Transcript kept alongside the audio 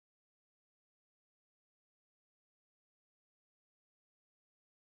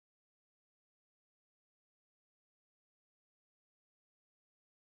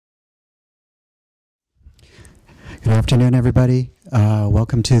Good afternoon, everybody.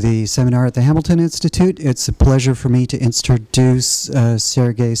 Welcome to the seminar at the Hamilton Institute. It's a pleasure for me to introduce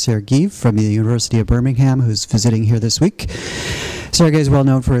Sergei Sergeev from the University of Birmingham, who's visiting here this week. Sergei is well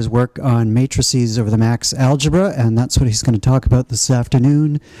known for his work on matrices over the Max algebra, and that's what he's going to talk about this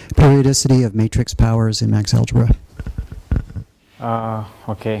afternoon, periodicity of matrix powers in Max algebra.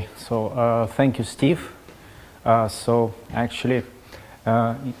 Okay, so thank you, Steve.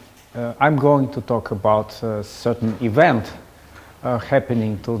 I'm going to talk about a certain event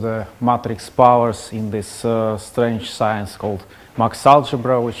happening to the matrix powers in this strange science called Max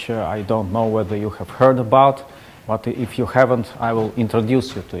algebra, which I don't know whether you have heard about, but if you haven't, I will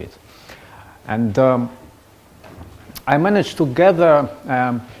introduce you to it. And I managed to gather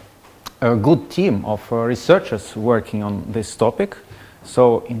a good team of researchers working on this topic.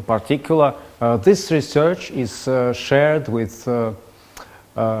 So in particular, this research is shared with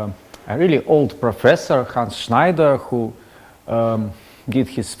a really old professor, Hans Schneider, who did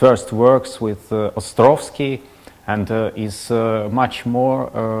his first works with Ostrovsky and is much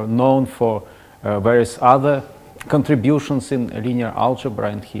more known for various other contributions in linear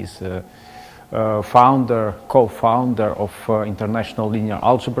algebra, and he's co-founder of International Linear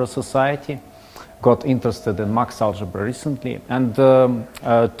Algebra Society. Got interested in Max algebra recently, and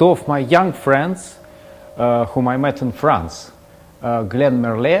two of my young friends whom I met in France, Glenn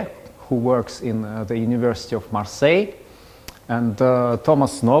Merlet, who works in the University of Marseille, and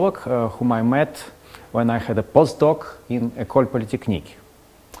Thomas Novak, whom I met when I had a postdoc in École Polytechnique.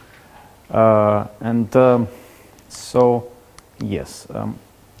 So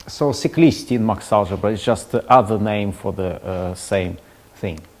cyclicity in Max algebra is just the other name for the same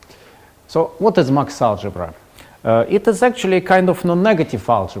thing. So what is Max algebra? It is actually kind of non-negative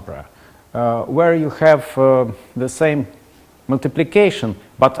algebra, where you have the same multiplication,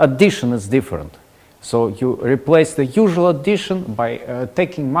 but addition is different. So you replace the usual addition by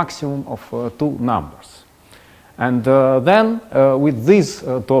taking maximum of two numbers. And then with these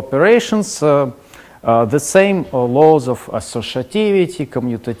two operations, the same laws of associativity,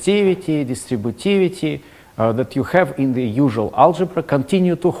 commutativity, distributivity that you have in the usual algebra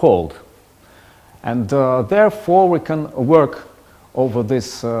continue to hold. And therefore we can work over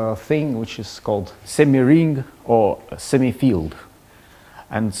this thing which is called semi-ring or semi-field.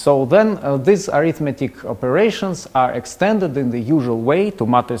 And so then these arithmetic operations are extended in the usual way to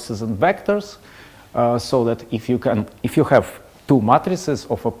matrices and vectors, so that if you have two matrices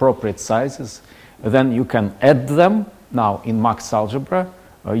of appropriate sizes, then you can add them now in Max algebra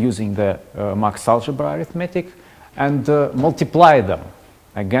using the Max algebra arithmetic, and multiply them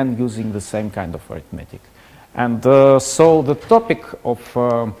again using the same kind of arithmetic. And so the topic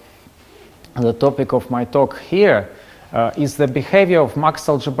of my talk here is the behavior of Max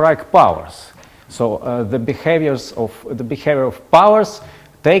algebraic powers. So the behavior of powers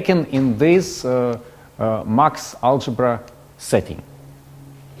taken in this Max algebra setting.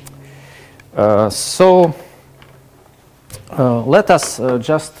 Let us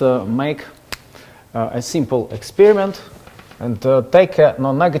just make a simple experiment and take a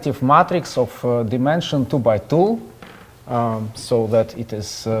non-negative matrix of dimension 2 by 2, so that it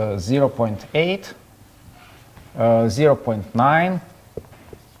is 0.8, 0.9,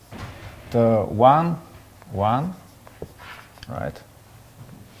 1, 1, right?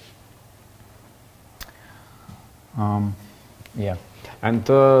 Yeah, and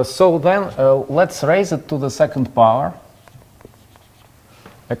so then let's raise it to the second power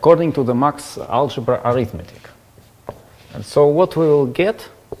according to the Max algebra arithmetic. And so what we will get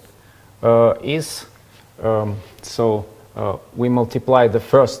is, we multiply the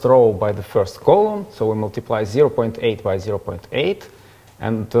first row by the first column, so we multiply 0.8 by 0.8,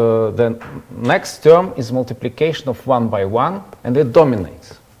 and the next term is multiplication of 1 by 1, and it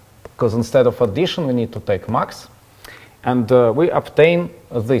dominates, because instead of addition we need to take max, and we obtain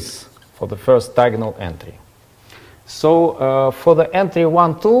this for the first diagonal entry. So for the entry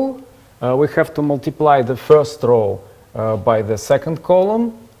 1, 2, we have to multiply the first row by the second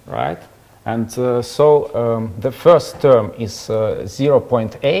column, right? And the first term is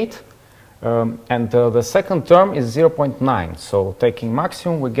 0.8, and the second term is 0.9. So taking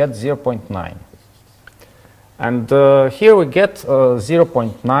maximum, we get 0.9. And here we get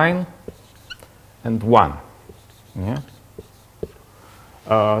 0.9 and 1. Yeah.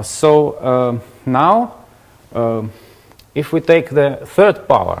 Now, if we take the third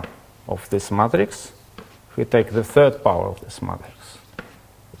power of this matrix, if we take the third power of this matrix,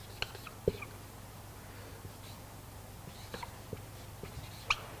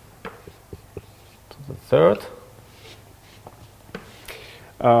 to the third,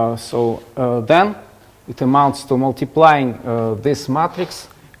 then it amounts to multiplying this matrix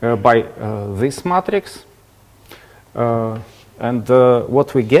by this matrix. And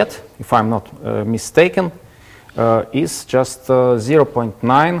what we get, if I'm not mistaken, is just 0.9.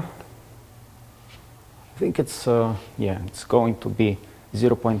 I think it's, yeah, it's going to be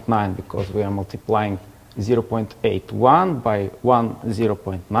 0.9 because we are multiplying 0.81 by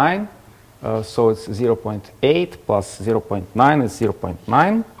 0.9. So it's 0.8 plus 0.9 is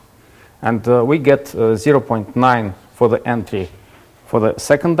 0.9. And we get 0.9 for the entry, for the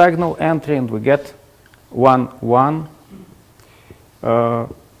second diagonal entry, and we get 1, 1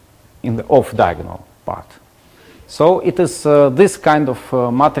 in the off diagonal part. So it is this kind of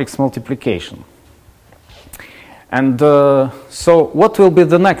matrix multiplication. And so what will be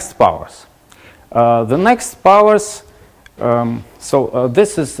the next powers? The next powers,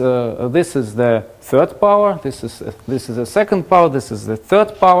 this is the third power, this is the second power, this is the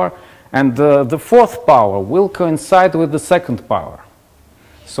third power, and the fourth power will coincide with the second power,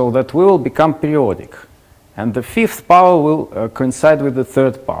 so that we will become periodic. And the fifth power will coincide with the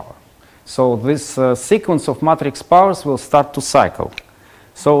third power. So this sequence of matrix powers will start to cycle.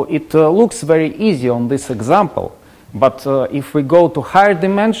 So it looks very easy on this example, but if we go to higher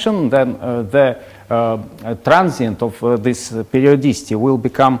dimension, then the transient of this periodicity will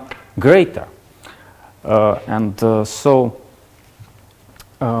become greater.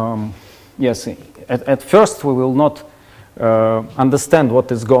 Yes, at first we will not understand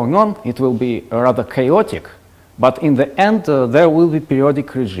what is going on. It will be rather chaotic, but in the end there will be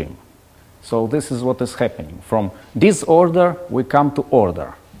periodic regime. So this is what is happening. From disorder we come to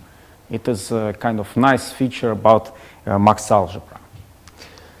order. It is a kind of nice feature about Mach algebra.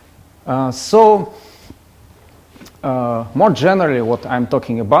 More generally what I'm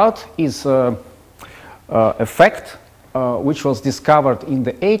talking about is a fact which was discovered in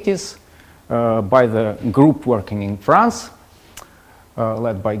the 80s by the group working in France,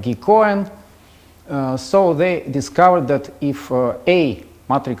 led by Guy Cohen. So they discovered that if A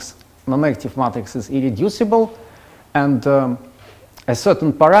matrix, non-negative matrix, is irreducible, and a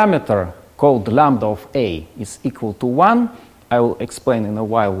certain parameter called lambda of A is equal to 1, I will explain in a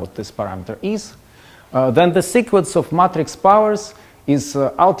while what this parameter is, then the sequence of matrix powers is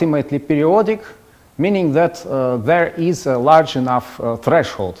ultimately periodic, meaning that there is a large enough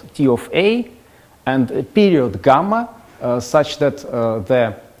threshold T of A and a period gamma such that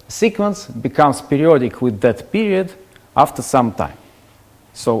the sequence becomes periodic with that period after some time.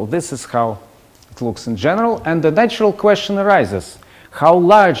 So this is how it looks in general, and the natural question arises: how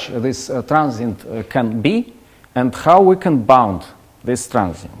large this transient can be and how we can bound this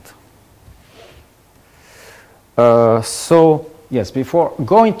transient. So yes, before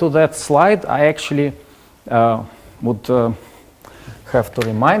going to that slide, I actually would have to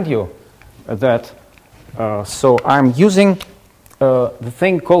remind you that so I'm using the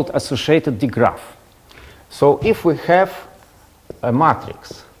thing called associated digraph. So if we have a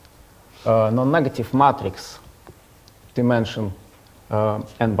matrix, non-negative matrix, dimension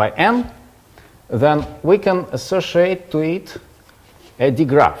n by n, then we can associate to it a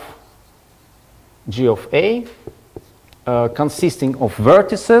digraph G of A consisting of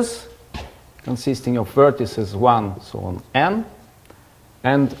vertices 1, so on n,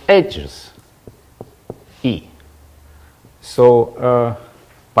 and edges E. So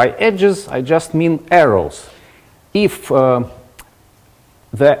by edges I just mean arrows. If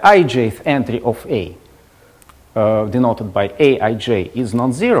the ijth entry of A, denoted by Aij, is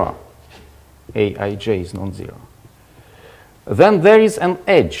non-zero, Aij is non-zero, then there is an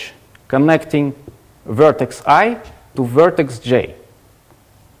edge connecting vertex I to vertex J,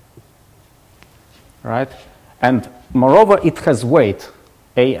 right? And moreover, it has weight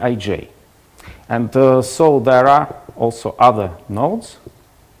Aij. And so there are also other nodes,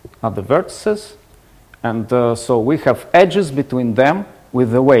 other vertices, and so we have edges between them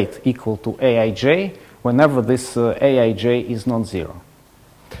with the weight equal to Aij whenever this Aij is non-zero.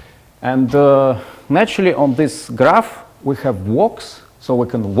 And naturally on this graph we have walks, so we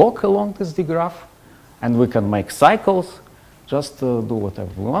can walk along this digraph, and we can make cycles, just do whatever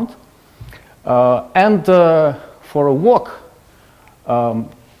we want. And for a walk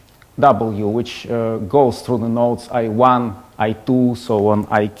W, which goes through the nodes I1, I2, so on,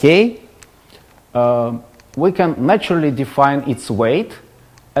 Ik, we can naturally define its weight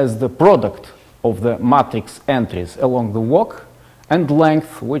as the product of the matrix entries along the walk and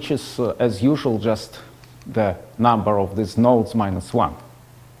length, which is, as usual, just the number of these nodes minus 1.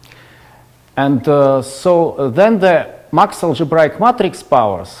 And so then the Mach algebraic matrix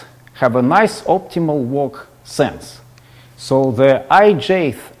powers have a nice optimal walk sense. So the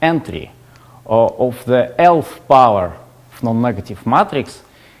ijth entry of the Lth power of non-negative matrix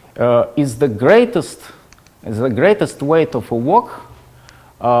is the greatest weight of a walk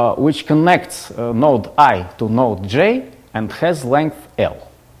which connects node I to node J and has length L.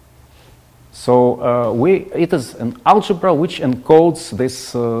 So it is an algebra which encodes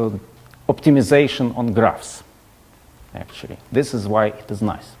this optimization on graphs, actually. This is why it is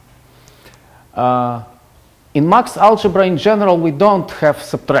nice. In max algebra, in general, we don't have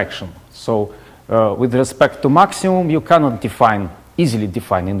subtraction. So with respect to maximum, you cannot easily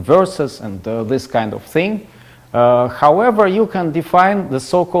define inverses and this kind of thing. However, you can define the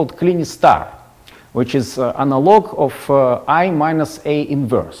so-called Kleene star, which is analog of I minus A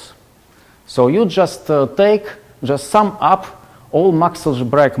inverse. So you just sum up all max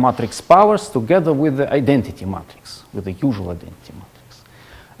algebraic matrix powers together with the identity matrix, with the usual identity matrix.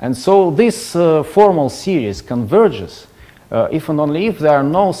 And so this formal series converges if and only if there are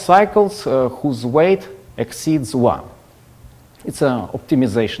no cycles whose weight exceeds 1. It's an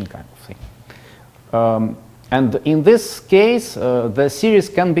optimization kind of thing. And in this case, the series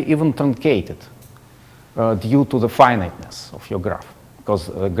can be even truncated due to the finiteness of your graph, because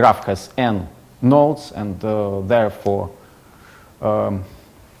the graph has n nodes, and therefore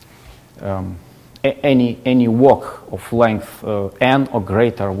any walk of length n or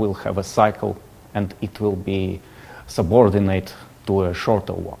greater will have a cycle, and it will be subordinate to a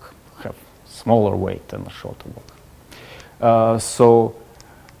shorter walk, have smaller weight than a shorter walk.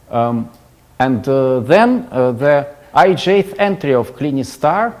 Then the ijth entry of Kleene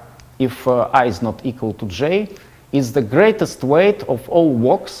star, if I is not equal to j, is the greatest weight of all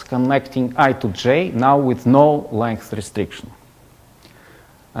walks connecting I to j, now with no length restriction.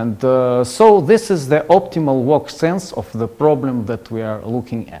 And so this is the optimal walk sense of the problem that we are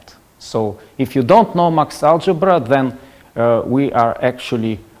looking at. So if you don't know max algebra, then we are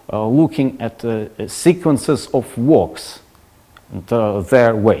actually looking at sequences of walks and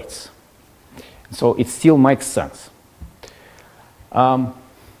their weights. So it still makes sense.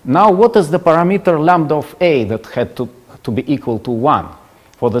 Now, what is the parameter lambda of A that had to be equal to 1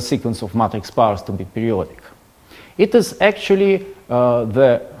 for the sequence of matrix powers to be periodic? It is actually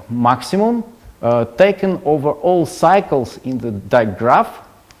the maximum taken over all cycles in the digraph,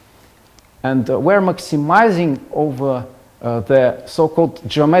 and we're maximizing over the so-called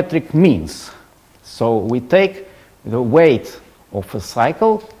geometric means. So we take the weight of a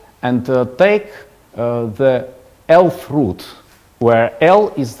cycle and take the Lth root, where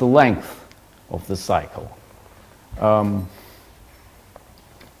L is the length of the cycle.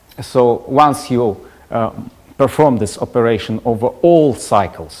 So once you perform this operation over all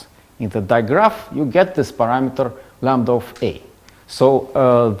cycles in the digraph, you get this parameter lambda of A. So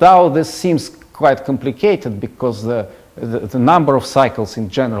though this seems quite complicated because the number of cycles in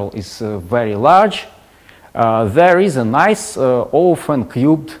general is very large, there is a nice O(n)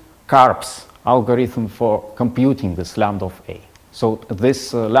 cubed CARPS algorithm for computing this lambda of A. So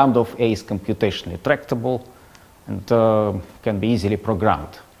this lambda of A is computationally tractable and can be easily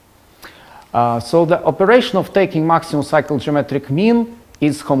programmed. So the operation of taking maximum cycle geometric mean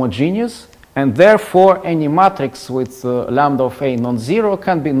is homogeneous, and therefore any matrix with lambda of A non-zero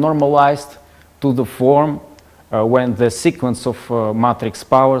can be normalized to the form when the sequence of matrix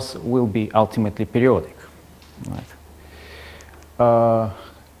powers will be ultimately periodic. Right.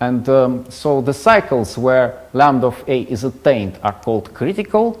 So the cycles where lambda of A is attained are called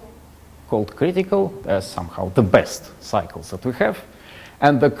critical. They're somehow the best cycles that we have.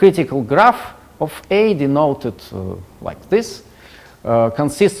 And the critical graph of A, denoted like this,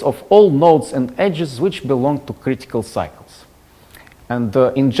 consists of all nodes and edges which belong to critical cycles. And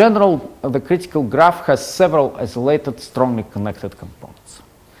in general, the critical graph has several isolated, strongly connected components.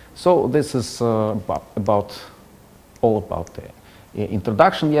 So this is all about the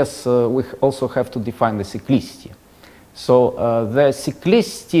introduction. Yes, we also have to define the cyclicity. So the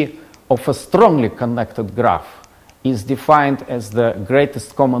cyclicity of a strongly connected graph is defined as the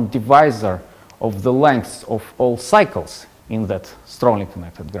greatest common divisor of the lengths of all cycles in that strongly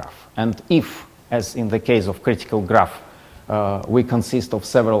connected graph. And if, as in the case of critical graph, we consist of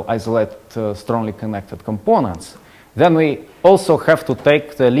several isolated, strongly connected components, then we also have to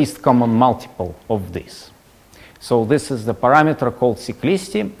take the least common multiple of this. So this is the parameter called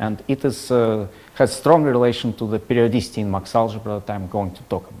cyclicity, and it is, has strong relation to the periodicity in max algebra that I'm going to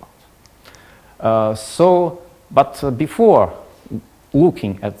talk about. But before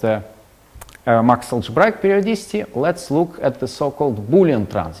looking at the max algebraic periodicity, let's look at the so-called Boolean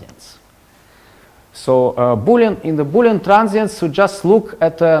transients. So in the Boolean transients, we just look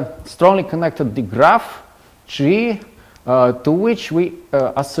at a strongly connected graph G, to which we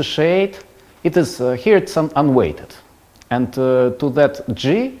associate it is here it's unweighted, and to that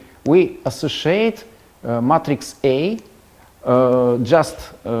G we associate matrix A.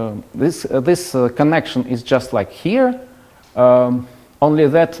 This connection is just like here, only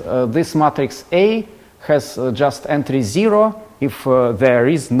that this matrix A has just entry 0 if there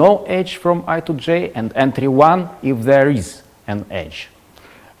is no edge from I to J, and entry 1 if there is an edge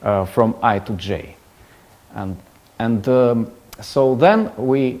from I to J. So then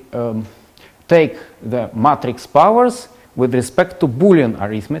we take the matrix powers with respect to Boolean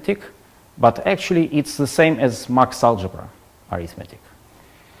arithmetic, but actually it's the same as Max algebra arithmetic.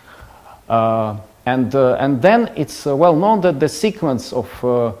 And then it's well known that the sequence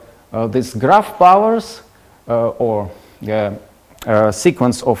of these graph powers or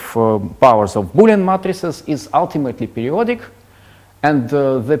sequence of powers of Boolean matrices is ultimately periodic, and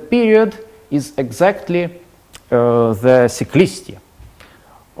the period is exactly the cyclicity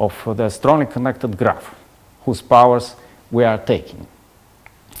of the strongly connected graph whose powers we are taking,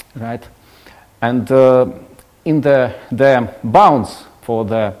 right? And in the bounds for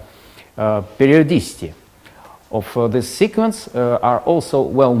the periodicity of this sequence are also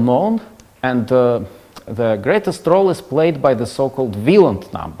well known, and the greatest role is played by the so-called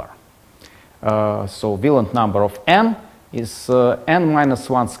Wieland number. So Wieland number of n is n minus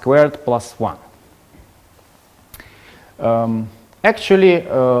 1 squared plus 1. Actually,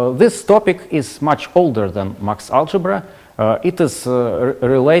 this topic is much older than Max algebra. It is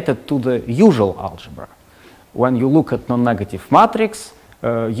related to the usual algebra. When you look at non-negative matrix,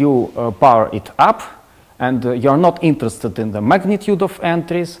 you power it up, and you're not interested in the magnitude of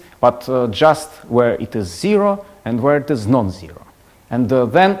entries, but just where it is 0 and where it is non-zero. And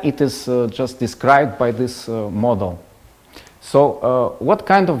then it is just described by this model. So what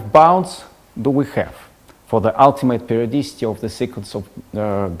kind of bounds do we have for the ultimate periodicity of the sequence of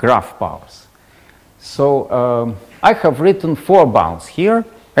graph powers? So I have written 4 bounds here.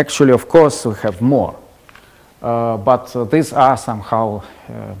 Actually, of course, we have more. But these are somehow,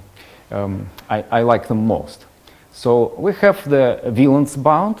 I like them most. So we have the Wieland's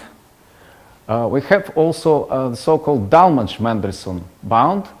bound. We have also the so-called Dallmadge-Mendelssohn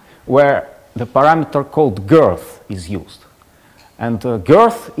bound, where the parameter called girth is used. And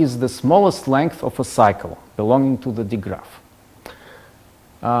girth is the smallest length of a cycle belonging to the D-graph.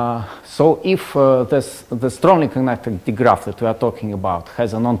 So if the strongly connected D-graph that we are talking about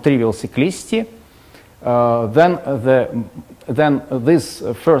has a non-trivial cyclicity, then these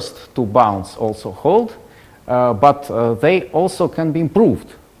first 2 bounds also hold, but they also can be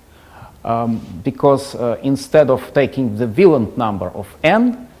improved, because instead of taking the Wieland number of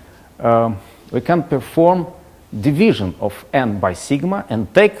n, we can perform division of n by sigma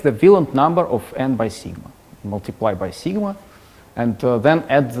and take the Wieland number of n by sigma, multiply by sigma, and then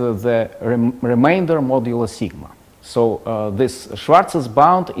add the remainder modulo sigma. So this Schwarz's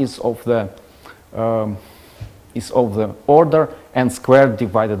bound is of the order n squared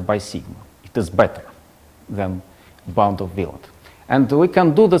divided by sigma. It is better than bound of Wieland. And we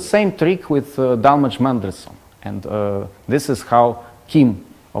can do the same trick with Dallmadge-Mendelssohn, and this is how Kim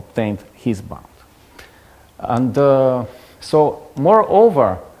obtained his bound. And so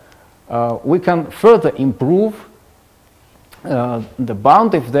moreover, we can further improve the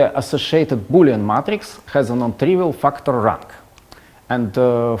bound if the associated Boolean matrix has a non-trivial factor rank. And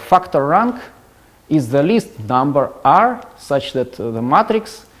factor rank is the least number R such that the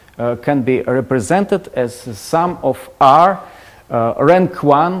matrix can be represented as the sum of R rank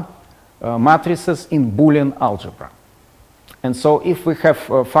 1 matrices in Boolean algebra. And so if we have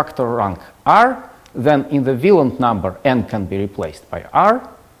factor rank R, then in the Wieland number n can be replaced by R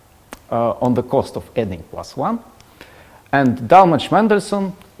on the cost of adding plus 1. And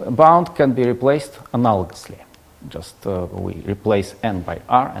Dallmadge-Mendelssohn bound can be replaced analogously. Just we replace n by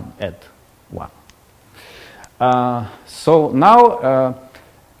R and add 1. So now,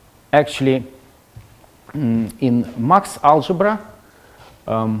 actually, in Max algebra,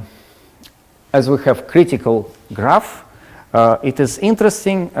 as we have critical graph, it is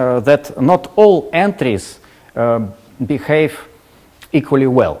interesting that not all entries behave equally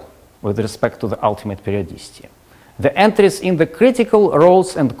well with respect to the ultimate periodicity. The entries in the critical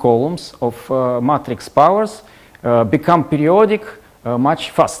rows and columns of matrix powers become periodic much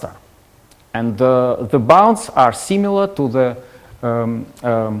faster. And the bounds are similar to the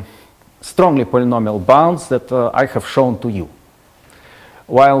strongly polynomial bounds that I have shown to you,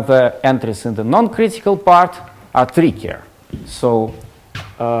 while the entries in the non-critical part are trickier. So,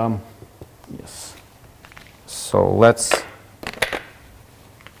 yes. So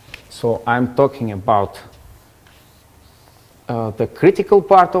I'm talking about the critical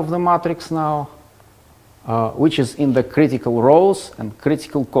part of the matrix now, which is in the critical rows and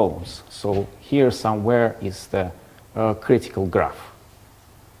critical columns. So here somewhere is the critical graph.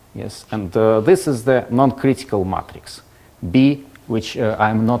 Yes, and this is the non-critical matrix, B, which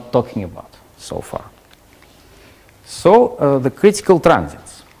I'm not talking about so far. So the critical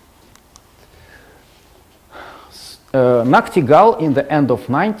transients. Nachtigal in the end of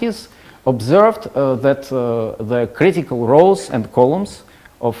 90s observed that the critical rows and columns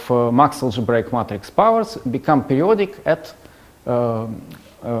of Max algebraic matrix powers become periodic at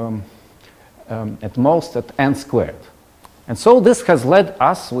most at n squared. And so this has led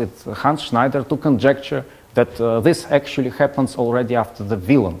us with Hans Schneider to conjecture that this actually happens already after the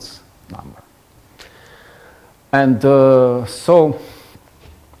Wieland's number. And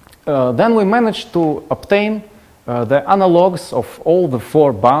then we managed to obtain the analogues of all the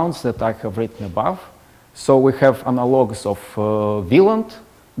 4 bounds that I have written above. So we have analogues of Wieland,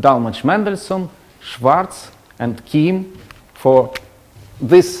 Dallmatch-Mendelssohn, Schwarz, and Kim for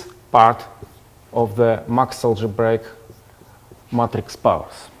this part of the Max algebraic matrix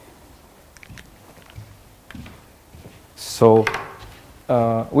powers. So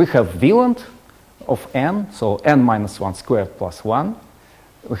we have Wieland of n, so n minus 1 squared plus 1.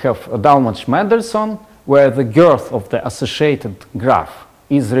 We have Dallmatch-Mendelssohn, where the girth of the associated graph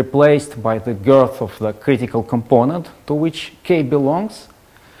is replaced by the girth of the critical component to which K belongs.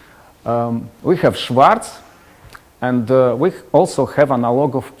 We have Schwarz, and we also have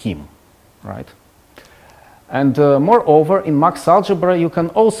analog of Kim, right? And moreover, in Max algebra, you can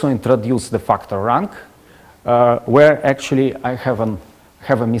also introduce the factor rank, where actually I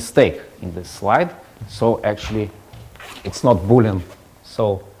have a mistake in this slide. So actually, it's not Boolean.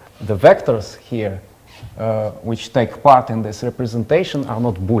 So the vectors here, which take part in this representation, are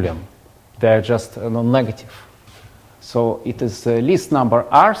not Boolean. They are just non-negative. So it is a least number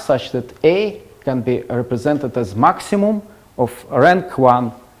R such that A can be represented as maximum of rank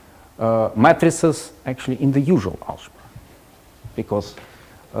 1 matrices actually in the usual algebra. Because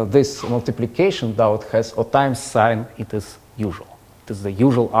this multiplication that has O times sign, it is usual. It is the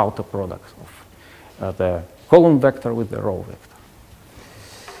usual outer product of the column vector with the row vector.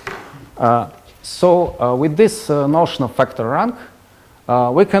 So with this notion of factor rank,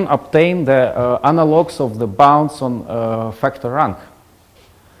 we can obtain the analogues of the bounds on factor rank,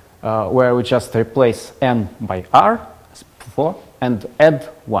 where we just replace n by r as before and add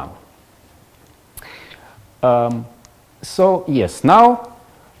 1. So yes, now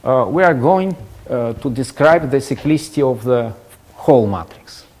we are going to describe the cyclicity of the whole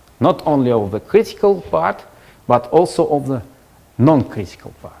matrix, not only of the critical part, but also of the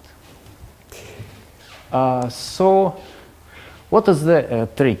non-critical part. So what is the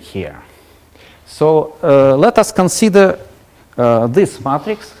trick here? So let us consider this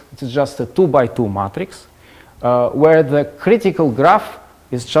matrix. It is just a 2 by 2 matrix, where the critical graph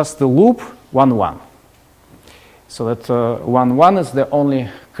is just the loop 1, 1. So that 1, 1 is the only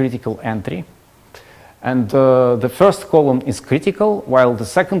critical entry. And the first column is critical, while the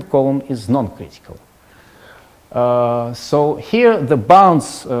second column is non-critical. So here the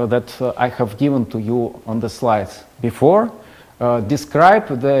bounds that I have given to you on the slides before describe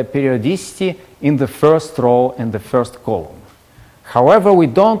the periodicity in the first row and the first column. However, we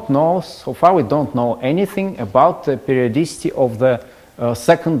don't know, so far we don't know anything about the periodicity of the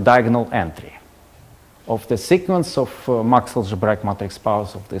second diagonal entry of the sequence of Max algebraic matrix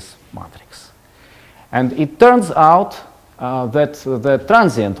powers of this matrix. And it turns out that the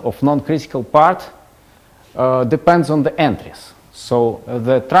transient of non-critical part depends on the entries. So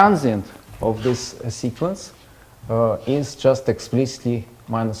the transient of this sequence is just explicitly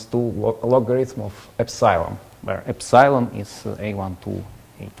minus 2 logarithm of epsilon, where epsilon is A12,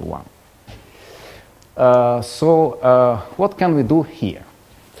 A21. So what can we do here?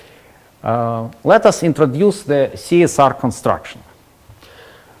 Let us introduce the CSR construction,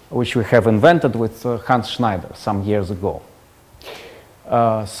 which we have invented with Hans Schneider some years ago.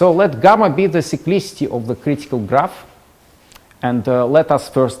 So let gamma be the cyclicity of the critical graph, and let us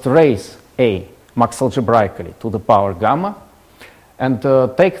first raise A Max algebraically to the power gamma, and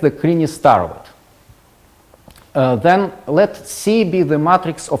take the Crini star of it. Then let C be the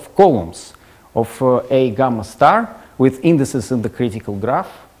matrix of columns of A gamma star with indices in the critical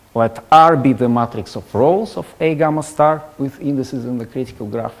graph. Let R be the matrix of rows of A gamma star with indices in the critical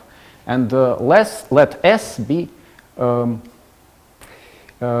graph. And let S be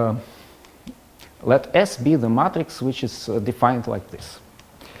the matrix which is defined like this.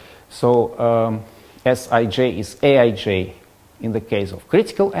 So Sij is Aij in the case of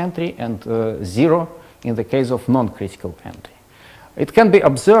critical entry and 0 in the case of non-critical entry. it can be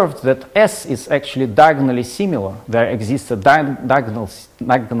observed that S is actually diagonally similar. There exists a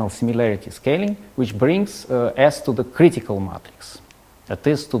diagonal similarity scaling, which brings S to the critical matrix, that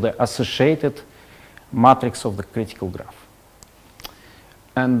is, to the associated matrix of the critical graph.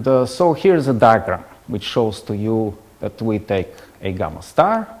 And so here's a diagram which shows to you that we take a gamma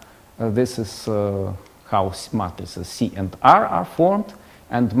star. This is how matrices C and R are formed.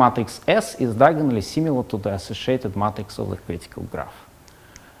 And matrix S is diagonally similar to the associated matrix of the critical graph.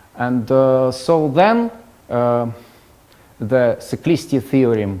 And so then the cyclicity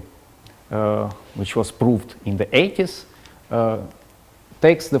theorem, which was proved in the 80s,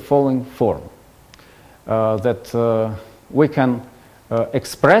 takes the following form, that we can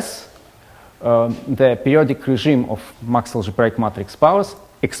express the periodic regime of Max algebraic matrix powers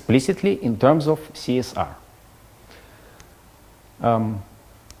explicitly in terms of CSR.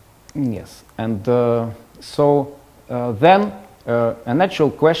 Yes, and so then a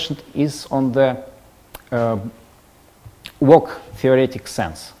natural question is on the walk theoretic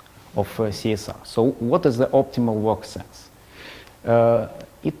sense of CSR. So what is the optimal walk sense?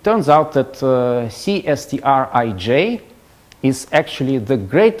 It turns out that CSTRij is actually the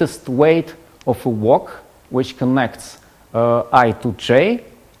greatest weight of a walk which connects I to j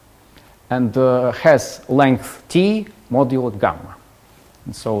and has length t modulo gamma.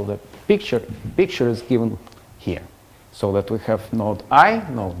 And so the picture is given here, so that we have node I,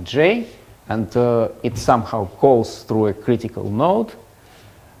 node j, and it somehow goes through a critical node.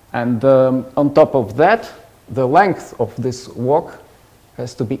 And on top of that, the length of this walk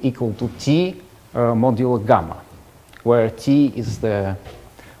has to be equal to t modulo gamma, where t is the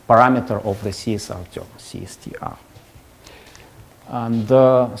parameter of the CSR term, CSTR. And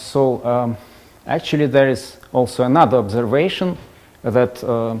so actually there is also another observation that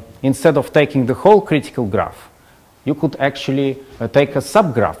instead of taking the whole critical graph, you could actually take a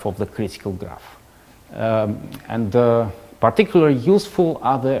subgraph of the critical graph. And particularly useful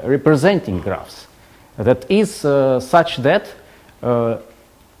are the representing graphs. That is such that a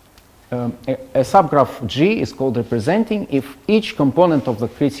subgraph G is called representing if each component of the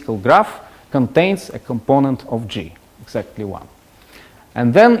critical graph contains a component of G, exactly one.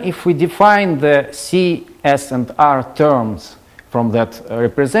 And then if we define the C, S, and R terms from that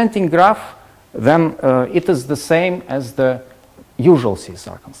representing graph, then it is the same as the usual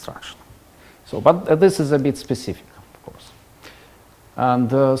CSR construction. So, but this is a bit specific, of course.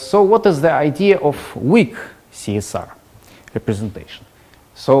 And so what is the idea of weak CSR representation?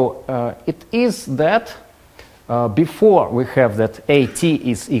 So it is that before we have that AT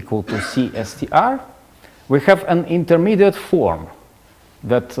is equal to CSTR, we have an intermediate form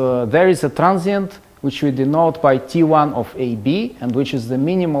that there is a transient which we denote by T1 of AB, and which is the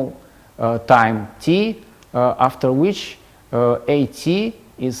minimal time T, after which AT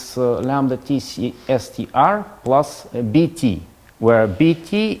is lambda T CSTR plus BT, where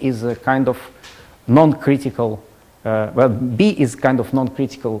BT is a kind of non-critical, well, B is kind of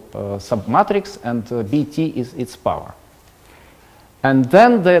non-critical submatrix, and BT is its power. And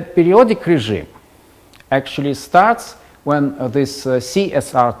then the periodic regime actually starts when this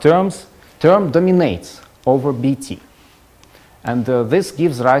CSR term dominates over BT. And this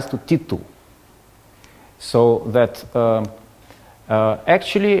gives rise to T2. So that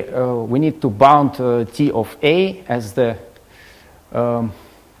actually we need to bound T of A as the,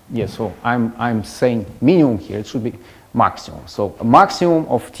 yeah, so I'm saying minimum here, it should be maximum. So a maximum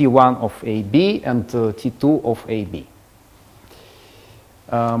of T1 of AB and T2 of AB.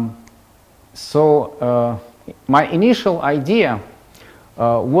 My initial idea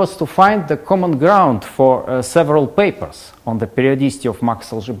was to find the common ground for several papers on the periodicity of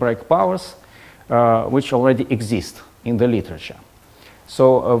Max algebraic powers, which already exist in the literature.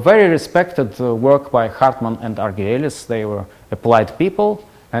 So a very respected work by Hartman and Argyrelis. They were applied people,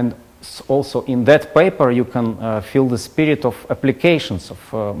 and also in that paper you can feel the spirit of applications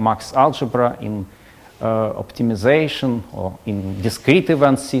of Max algebra in optimization or in discrete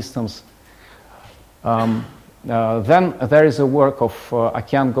event systems. Then there is a work of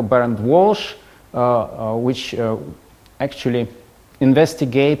Akian, Gobert, and Walsh, which actually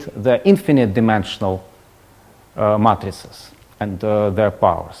investigate the infinite dimensional matrices and their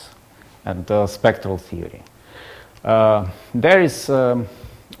powers and spectral theory. There is a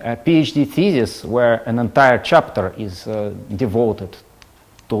PhD thesis where an entire chapter is devoted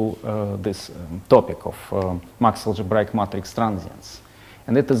to this topic of Max algebraic matrix transients.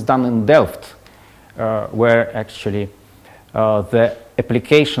 And it is done in Delft, where actually the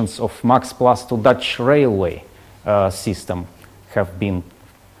applications of Max Plus to Dutch railway system have been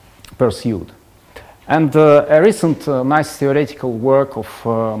pursued. And a recent nice theoretical work of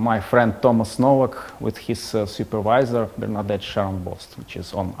my friend Thomas Nowak with his supervisor Bernadette Sharon-Bost, which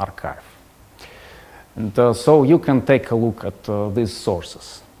is on arXiv. And so you can take a look at these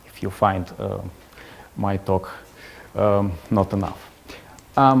sources if you find my talk not enough.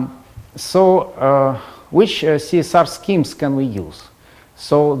 Which CSR schemes can we use?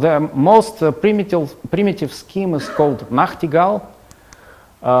 So the most primitive scheme is called Nachtigall.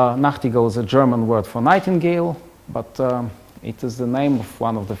 Nachtigall is a German word for nightingale, but it is the name of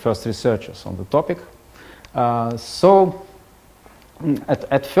one of the first researchers on the topic. At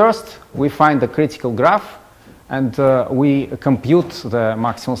first, we find the critical graph, and we compute the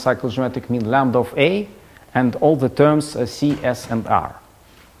maximal cycle geometric mean lambda of A and all the terms C, S, and R.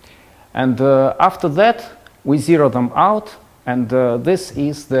 And after that, we zero them out, and this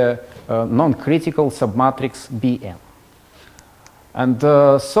is the non-critical submatrix Bn. And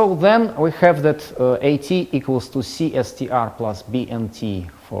so then we have that AT equals to CSTR plus BNT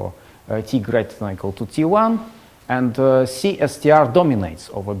for t greater than or equal to T1, and CSTR dominates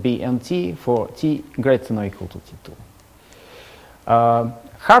over BNT for t greater than or equal to T2.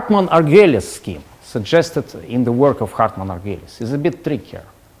 Hartmann-Argelius scheme, suggested in the work of Hartmann-Argelius, is a bit trickier.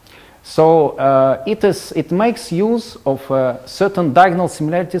 So it makes use of certain diagonal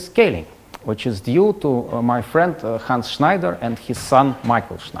similarity scaling, which is due to my friend Hans Schneider and his son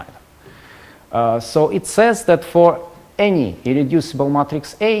Michael Schneider. So it says that for any irreducible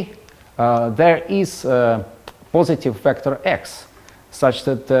matrix A, there is a positive vector x, such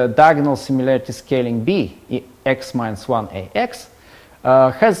that the diagonal similarity scaling B, x minus 1ax,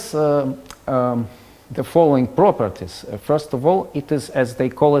 has the following properties. First of all, it is, as they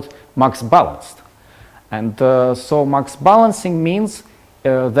call it, max balanced. And so max balancing means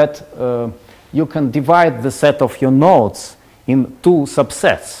that you can divide the set of your nodes in two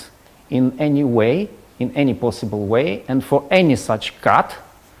subsets in any way, in any possible way, and for any such cut,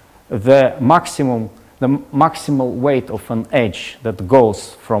 the maximal weight of an edge that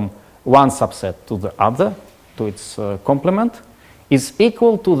goes from one subset to the other, to its complement, is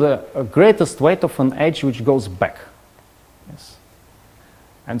equal to the greatest weight of an edge which goes back. Yes.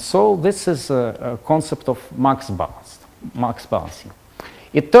 And so this is a concept of max balancing.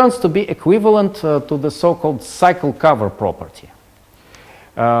 It turns to be equivalent to the so-called cycle cover property.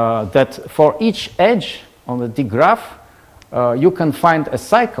 That for each edge on the D graph, you can find a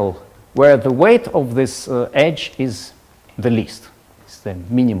cycle where the weight of this edge is the least. It's the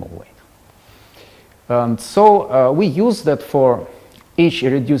minimal weight. And so we use that for each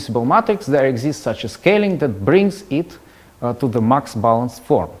irreducible matrix, there exists such a scaling that brings it to the max balanced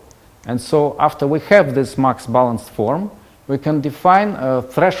form. And so after we have this max balanced form, we can define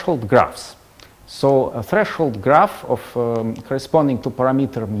threshold graphs. So a threshold graph of corresponding to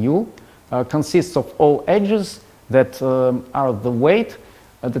parameter mu consists of all edges that are the weight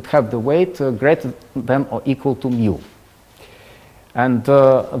that have the weight greater than or equal to mu. And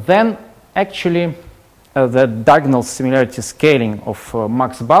then actually the diagonal similarity scaling of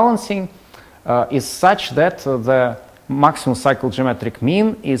max balancing is such that the maximum cycle geometric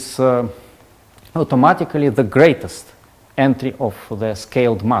mean is automatically the greatest entry of the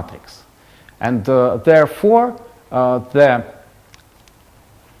scaled matrix. And therefore, the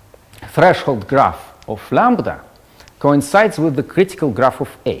threshold graph of lambda coincides with the critical graph of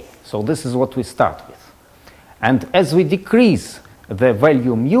A. So this is what we start with. And as we decrease the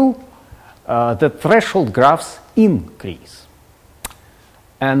value mu, the threshold graphs increase.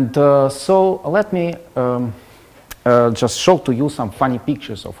 And so let me just show to you some funny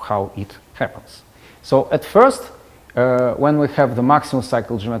pictures of how it happens. So at first, when we have the maximum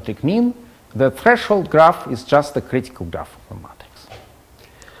cycle geometric mean, the threshold graph is just the critical graph of a matrix.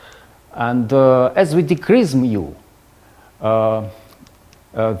 And as we decrease mu, the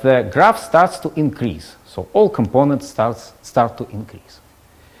graph starts to increase. So all components start to increase.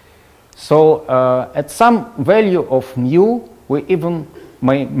 So at some value of mu, we even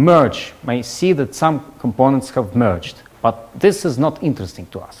may see that some components have merged. But this is not interesting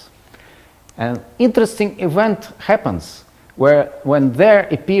to us. An interesting event happens when there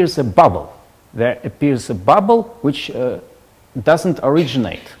appears a bubble. There appears a bubble which doesn't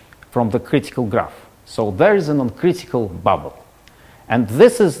originate from the critical graph. So there is a non-critical bubble. And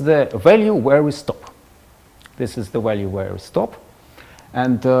this is the value where we stop. This is the value where we stop.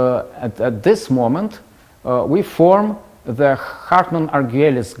 And at this moment, we form the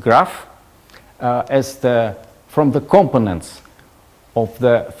Hartmann-Argelius graph from the components of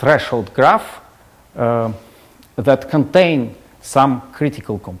the threshold graph that contain some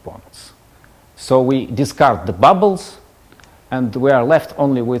critical components. So we discard the bubbles, and we are left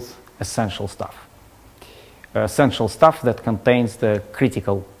only with essential stuff. essential stuff that contains the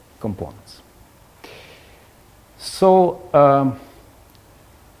critical components. So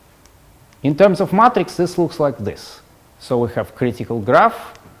in terms of matrix, this looks like this. So we have critical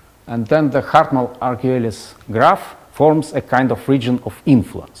graph, and then the Hartman-Arguelles graph forms a kind of region of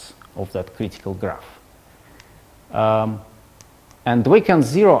influence of that critical graph. And we can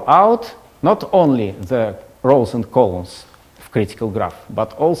zero out not only the rows and columns of critical graph,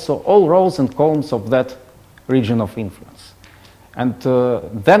 but also all rows and columns of that region of influence. And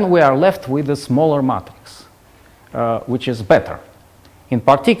then we are left with a smaller matrix, which is better. In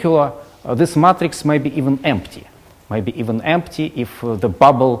particular, this matrix may be even empty. If the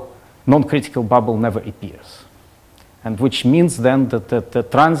bubble, non-critical bubble, never appears. And which means then that the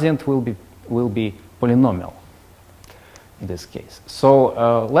transient will be polynomial in this case.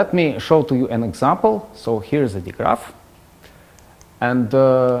 So let me show to you an example. So here's the graph. And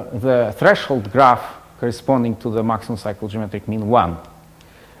the threshold graph corresponding to the maximum cycle geometric mean 1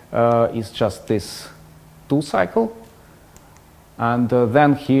 is just this 2 cycle. And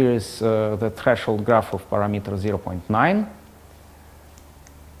then here is the threshold graph of parameter 0.9.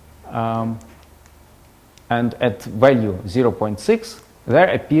 And at value 0.6,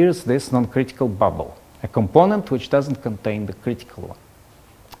 there appears this non-critical bubble, a component which doesn't contain the critical one.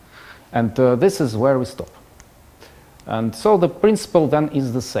 And this is where we stop. And so the principle then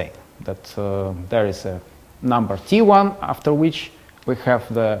is the same, that there is a number T1, after which we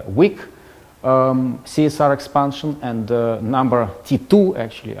have the weak CSR expansion, and number T2,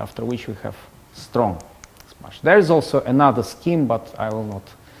 actually, after which we have strong expansion. There is also another scheme, but I will not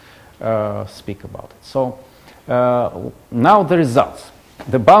speak about it. So now the results.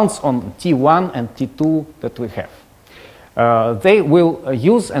 The bounds on T1 and T2 that we have. They will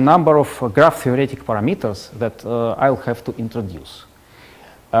use a number of graph theoretic parameters that I'll have to introduce.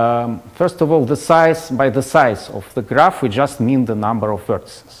 First of all, the size, by the size of the graph, we just mean the number of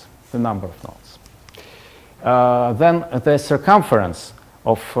vertices, the number of nodes. Then the circumference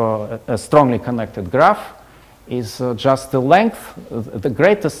of a strongly connected graph is just the length, the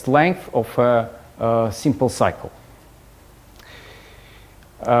greatest length of a simple cycle.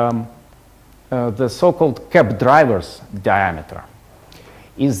 The so-called cab driver's diameter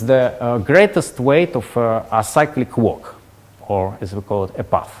is the greatest weight of a cyclic walk, or as we call it, a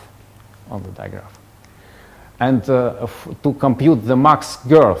path on the diagram. And to compute the max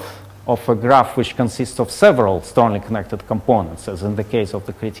girth of a graph which consists of several strongly connected components, as in the case of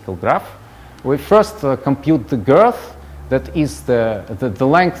the critical graph, we first compute the girth, that is the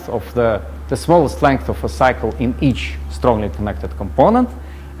length of the smallest length of a cycle in each strongly connected component,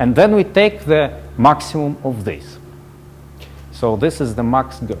 and then we take the maximum of this. So this is the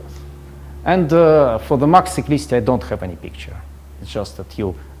max girth. And for the max cyclicity, I don't have any picture. It's just that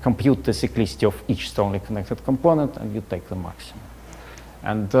you compute the cyclicity of each strongly connected component and you take the maximum.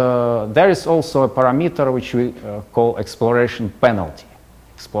 And there is also a parameter which we call exploration penalty.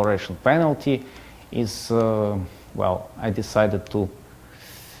 Exploration penalty is, well, I decided to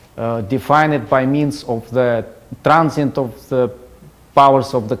define it by means of the transient of the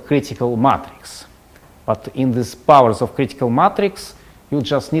powers of the critical matrix. But in these powers of critical matrix, you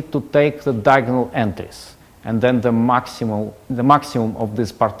just need to take the diagonal entries, and then the maximum of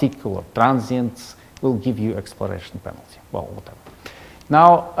these particular transients will give you exploration penalty. Well, whatever.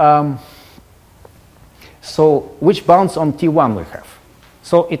 Now, so which bounds on T1 we have?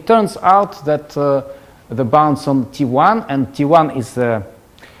 So it turns out that the bounds on T1, and T1 is the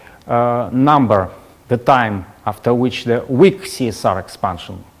number, the time after which the weak CSR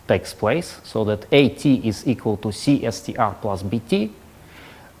expansion takes place, so that AT is equal to CSTR plus BT.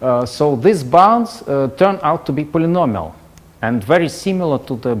 So these bounds turn out to be polynomial and very similar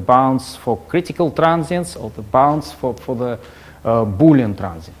to the bounds for critical transients or the bounds for the Boolean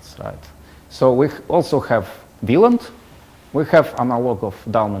transients, right? So we also have Wieland, we have analog of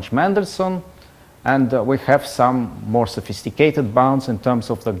Dalmage-Mendelssohn, and we have some more sophisticated bounds in terms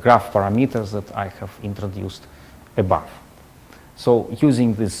of the graph parameters that I have introduced above. So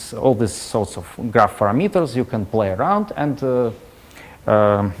using all these sorts of graph parameters, you can play around and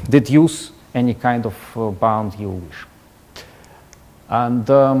deduce any kind of bound you wish. And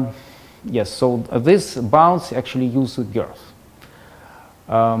yes, so these bounds actually use girth.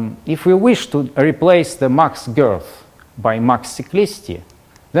 If we wish to replace the max girth by max cyclicity,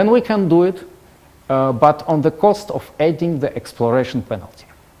 then we can do it, but on the cost of adding the exploration penalty.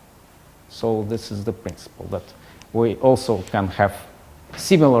 So this is the principle, that we also can have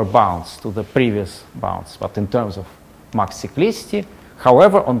similar bounds to the previous bounds, but in terms of max cyclicity,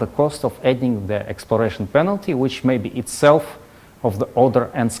 however, on the cost of adding the exploration penalty, which may be itself of the order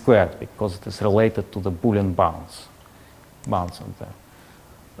n squared, because it is related to the Boolean bounds on the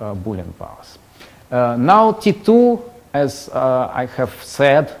Boolean powers. Now T2, as I have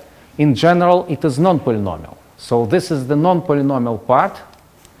said, in general it is non-polynomial. So this is the non-polynomial part,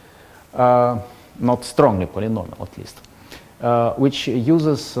 not strongly polynomial at least, which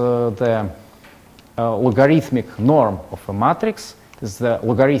uses the logarithmic norm of a matrix. Is the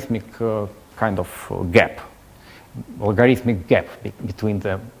logarithmic kind of gap, logarithmic gap between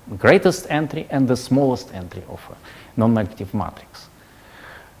the greatest entry and the smallest entry of a non-negative matrix.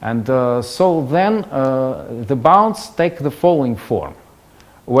 And so then the bounds take the following form,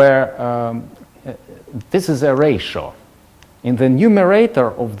 where this is a ratio. In the numerator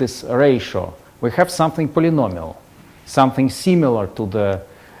of this ratio, we have something polynomial, something similar to the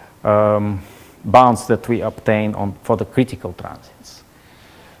bounds that we obtain for the critical transients.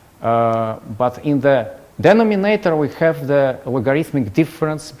 But in the denominator, we have the logarithmic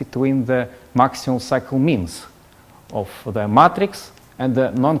difference between the maximum cycle means of the matrix and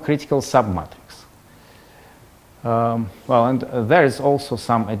the non-critical submatrix. Well, and there is also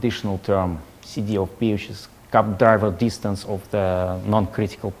some additional term, CD of P, which is cup driver distance of the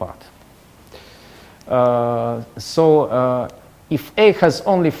non-critical part. So if A has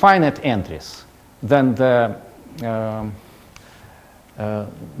only finite entries, then the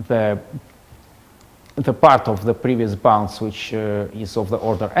part of the previous bounds, which is of the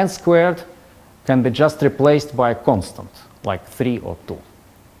order n squared, can be just replaced by a constant, like 3 or 2.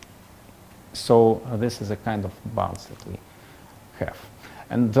 So this is a kind of bounds that we have.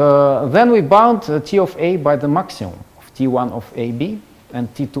 And then we bound T of A by the maximum of T1 of AB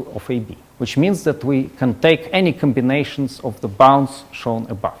and T2 of AB, which means that we can take any combinations of the bounds shown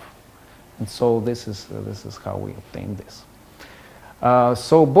above. And so this is how we obtain this.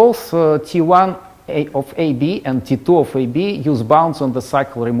 So both T1 of AB and T2 of AB use bounds on the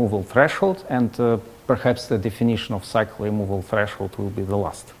cycle removal threshold, and perhaps the definition of cycle removal threshold will be the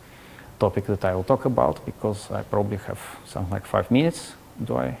last topic that I will talk about, because I probably have something like 5 minutes.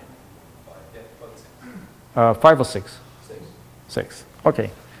 Do I? 5 or 6? 6.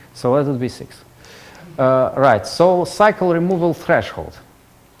 Okay, so let it be 6. Right, so cycle removal threshold.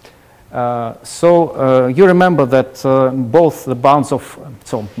 You remember that both the bounds of,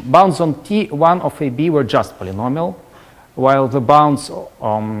 bounds on T1 of AB were just polynomial, while the bounds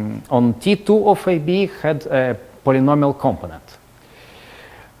on T2 of AB had a polynomial component.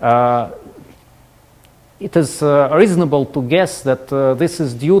 It is reasonable to guess that this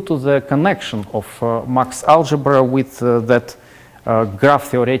is due to the connection of Mach's algebra with that graph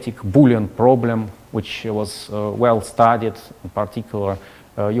theoretic Boolean problem, which was well studied. In particular,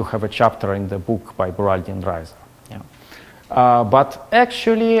 you have a chapter in the book by Beraldi and Reiser. Yeah. But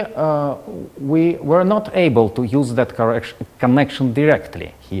actually, we were not able to use that connection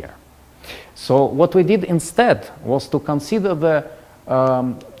directly here. So what we did instead was to consider the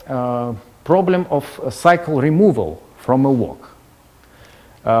problem of cycle removal from a walk.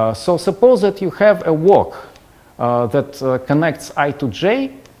 So suppose that you have a walk that connects I to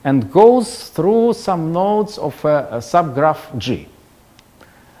J and goes through some nodes of a subgraph G.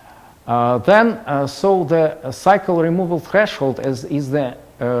 So the cycle removal threshold is the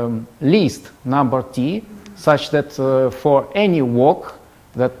least number T, such that for any walk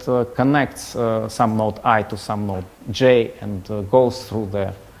that connects some node I to some node J and goes through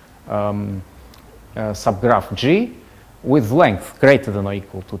the subgraph G with length greater than or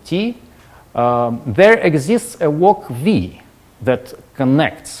equal to T, there exists a walk V that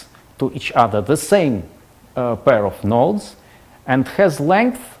connects to each other the same pair of nodes and has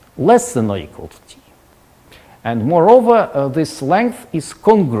length less than or equal to T. And moreover, this length is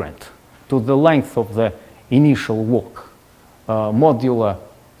congruent to the length of the initial walk, modulo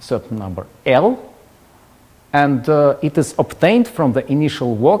certain number L, and it is obtained from the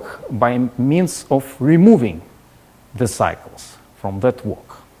initial walk by means of removing the cycles from that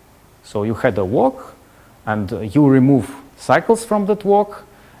walk. So you had a walk, and you remove cycles from that walk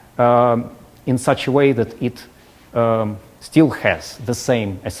in such a way that it still has the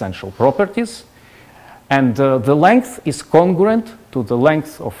same essential properties, and the length is congruent to the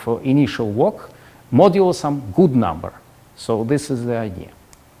length of initial walk modulo some good number. So this is the idea.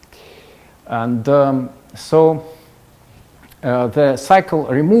 And the cycle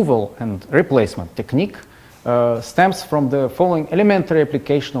removal and replacement technique stems from the following elementary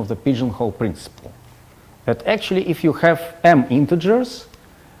application of the pigeonhole principle. That actually if you have m integers,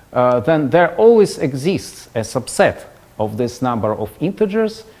 then there always exists a subset of this number of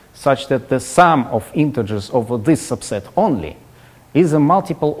integers such that the sum of integers over this subset only is a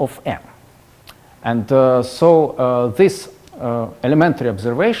multiple of m. And this elementary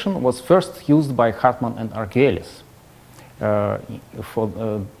observation was first used by Hartmann and Argylis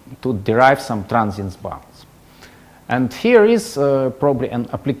to derive some transience bounds. And here is probably an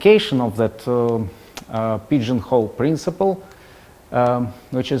application of that pigeonhole principle,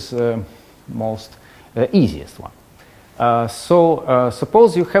 which is most easiest one.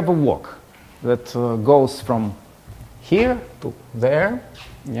 Suppose you have a walk that goes from here to there.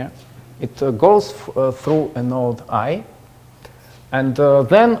 Yeah. It goes through a node I, and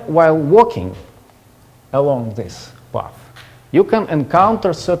then while walking along this path, you can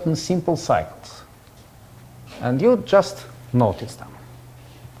encounter certain simple cycles, and you just notice them.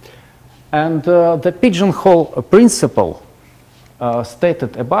 And the pigeonhole principle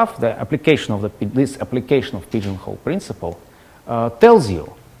stated above, the application of this application of pigeonhole principle tells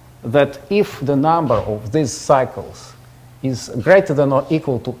you that if the number of these cycles is greater than or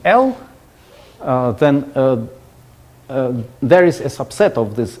equal to L, then there is a subset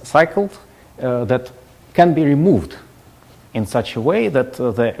of these cycles that can be removed in such a way that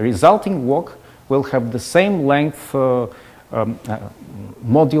the resulting walk will have the same length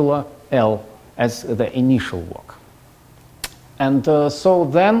modulo L as the initial walk. And so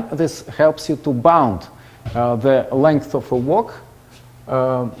then this helps you to bound the length of a walk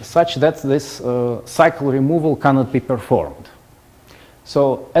such that this cycle removal cannot be performed.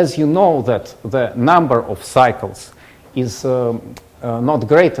 So as you know that the number of cycles is not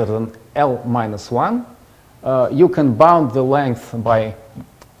greater than L minus 1, you can bound the length by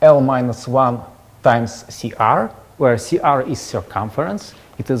L minus 1 times CR, where CR is circumference.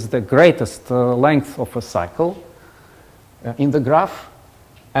 It is the greatest length of a cycle in the graph.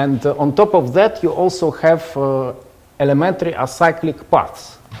 And on top of that, you also have elementary acyclic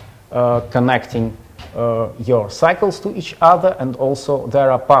paths connecting your cycles to each other, and also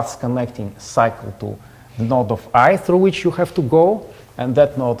there are paths connecting cycle to the node of I through which you have to go, and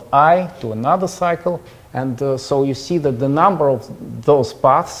that node I to another cycle, and so you see that the number of those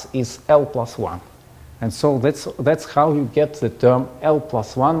paths is L plus 1. And so that's how you get the term L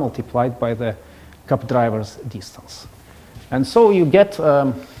plus 1 multiplied by the Kapf-Driver's distance. And so you get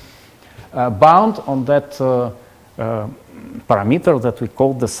bound on that parameter that we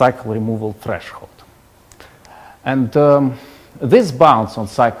call the cycle removal threshold. And these bounds on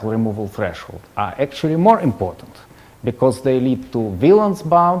cycle removal threshold are actually more important because they lead to Wieland's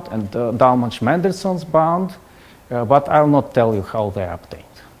bound and Dallmann-Mendelssohn's bound, but I'll not tell you how they are obtained.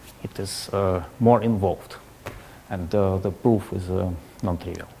 It is more involved, and the proof is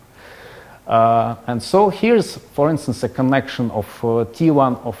non-trivial. And so here's, for instance, a connection of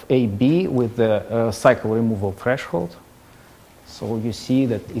T1 of AB with the cycle removal threshold. So you see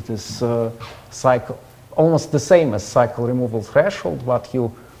that it is almost the same as cycle removal threshold, but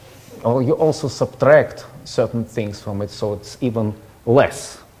you also subtract certain things from it, so it's even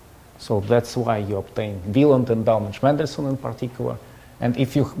less. So that's why you obtain Wieland and Dallmann-Mendelssohn in particular. And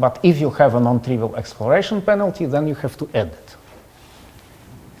if you have a non-trivial exploration penalty, then you have to add it.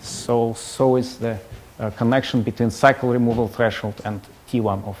 So is the connection between cycle removal threshold and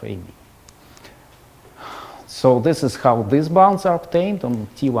T1 of AB. So this is how these bounds are obtained on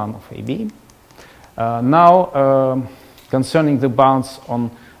T1 of AB. Now, concerning the bounds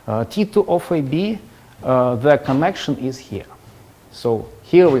on T2 of AB, the connection is here. So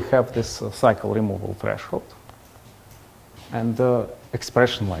here we have this cycle removal threshold, and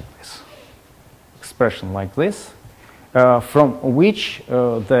expression like this, from which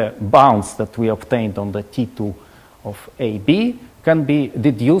the bounds that we obtained on the T2 of AB can be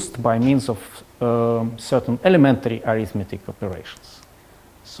deduced by means of certain elementary arithmetic operations.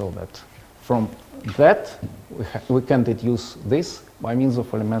 So that from that we can deduce this by means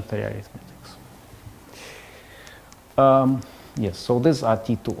of elementary arithmetics. Yes, so these are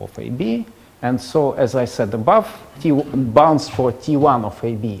T2 of AB. And so, as I said above, bounds for T1 of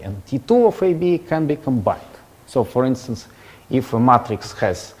AB and T2 of AB can be combined. So, for instance, if a matrix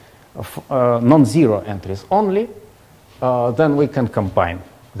has non-zero entries only, then we can combine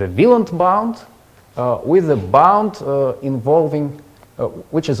the Wieland bound with the bound involving,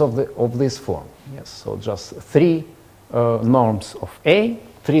 which is of this form. Yes, so just three norms of A,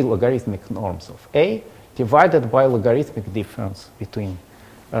 three logarithmic norms of A, divided by logarithmic difference between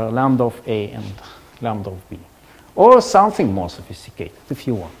lambda of A and lambda of B, or something more sophisticated if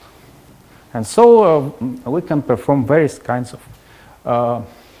you want. And so we can perform various kinds of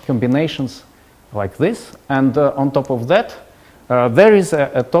combinations like this. And on top of that, there is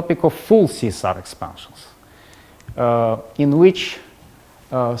a topic of full CSR expansions, in which,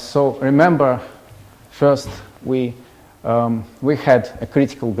 so remember, first we had a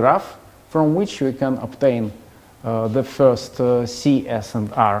critical graph from which we can obtain the first C, S,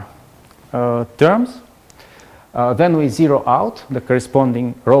 and R terms. Then we zero out the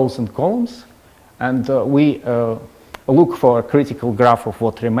corresponding rows and columns, and we look for a critical graph of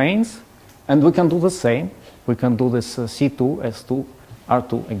what remains, and we can do the same. We can do this C2, S2,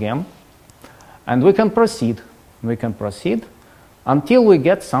 R2 again, and we can proceed. We can proceed until we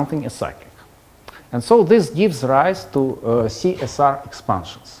get something acyclic. And so this gives rise to CSR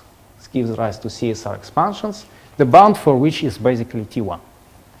expansions. This gives rise to CSR expansions, the bound for which is basically T1.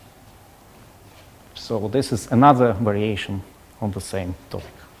 So this is another variation on the same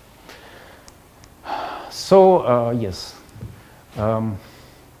topic. So yes,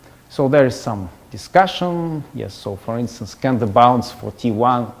 so there is some discussion. Yes, so for instance, can the bounds for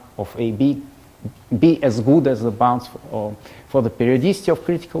T1 of AB be as good as the bounds for the periodicity of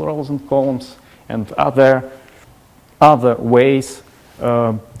critical rows and columns, and other ways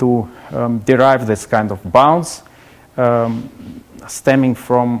to derive this kind of bounds stemming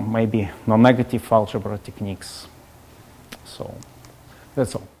from maybe non-negative algebra techniques. So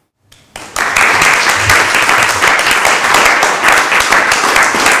that's all.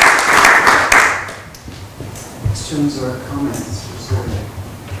 Questions or comments?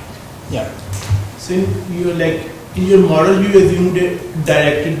 Yeah. So in your model, you assumed a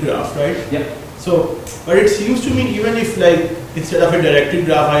directed graph, right? Yeah. So, but it seems to me, even if instead of a directed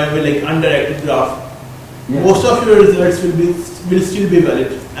graph, I have a undirected graph, yeah, most of your results will still be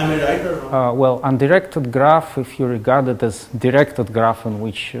valid. Am I right or wrong? Well, undirected graph, if you regard it as directed graph in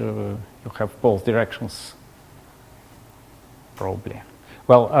which you have both directions, probably.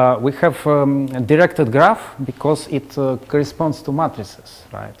 Well, we have a directed graph because it corresponds to matrices,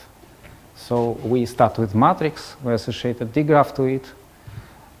 right? So we start with matrix, we associate a D-graph to it,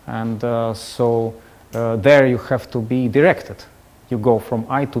 and so there you have to be directed. You go from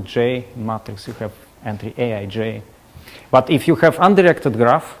I to J in matrix, you have entry Aij. But if you have undirected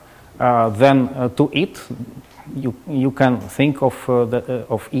graph, then to it, you can think of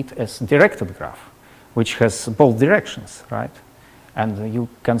it as directed graph, which has both directions, right? And you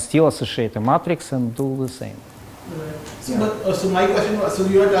can still associate a matrix and do the same. Right. So, yeah. So my question was, so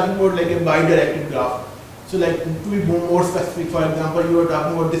you are talking about a bidirected graph. So to be more specific, for example, you are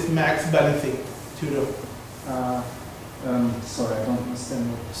talking about this max balancing theorem. Sorry, I don't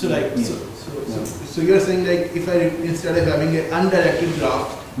understand. So so you're saying if I instead of having an undirected graph,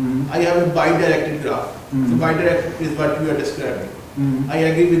 I have a bidirected graph. So bidirected is what you are describing. I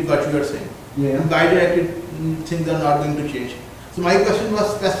agree with what you are saying. Yeah. Bidirected things are not going to change. So my question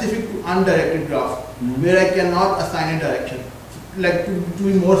was specific to undirected graph, where I cannot assign a direction. To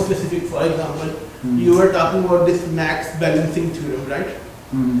be more specific, for example, you were talking about this max balancing theorem, right?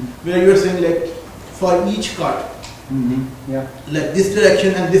 Where you are saying for each cut, yeah, this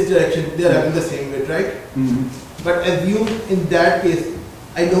direction and this direction, they are having the same weight, right? But assume in that case,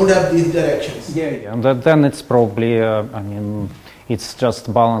 I don't have these directions. Yeah. And then it's probably, I mean, it's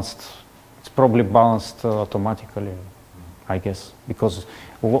just balanced. It's probably balanced automatically, I guess, because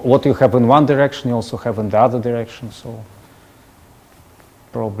what you have in one direction, you also have in the other direction. So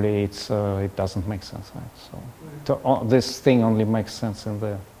probably it doesn't make sense, right? So this thing only makes sense in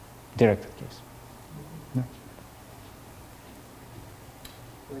the directed case. Yeah.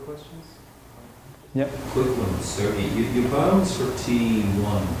 Other questions? Yeah. Quick one, Sergey. Your bounds for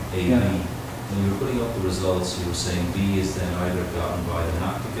T1 AB, yeah, when you were putting up the results, you were saying B is then either gotten by the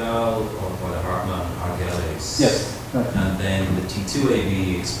Nachtigall or by the Hartmann-Argerich. Yes. Right. And then the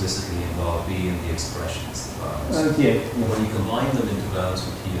T2AB explicitly involve B in the expressions, the bounds. Yeah. When you combine them into bounds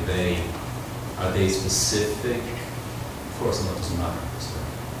for T of A, are they specific? Of course, that doesn't matter.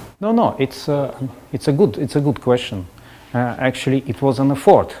 No. It's a good question. Actually, it was an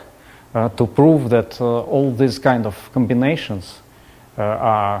effort to prove that all these kind of combinations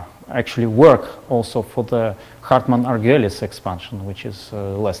actually work also for the Hartmann-Argerich expansion, which is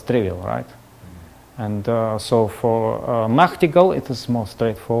less trivial, right? And so for Nachtigall, it is more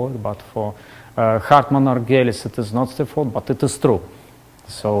straightforward, but for Hartmann-Argerich, it is not straightforward, but it is true.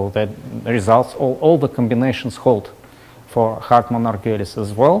 So that results, all the combinations hold for Hartmann-Argerich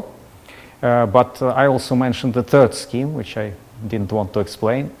as well. But I also mentioned the third scheme, which I didn't want to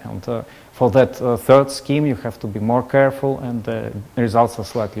explain. And for that third scheme, you have to be more careful, and the results are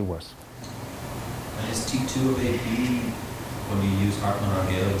slightly worse. And is T2 of AB, when you use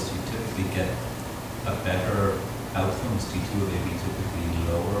Hartmann-Argerich, you typically get a better outcome? Is T2 of AB typically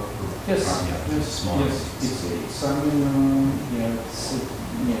lower? Yes.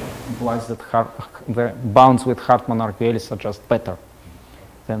 Implies that the bounds with Hartmann-Argerich are just better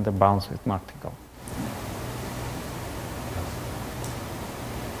than the bounds with Nachtigall.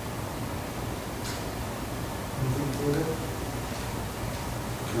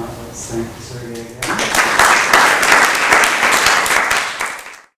 Let's thank Sergey again.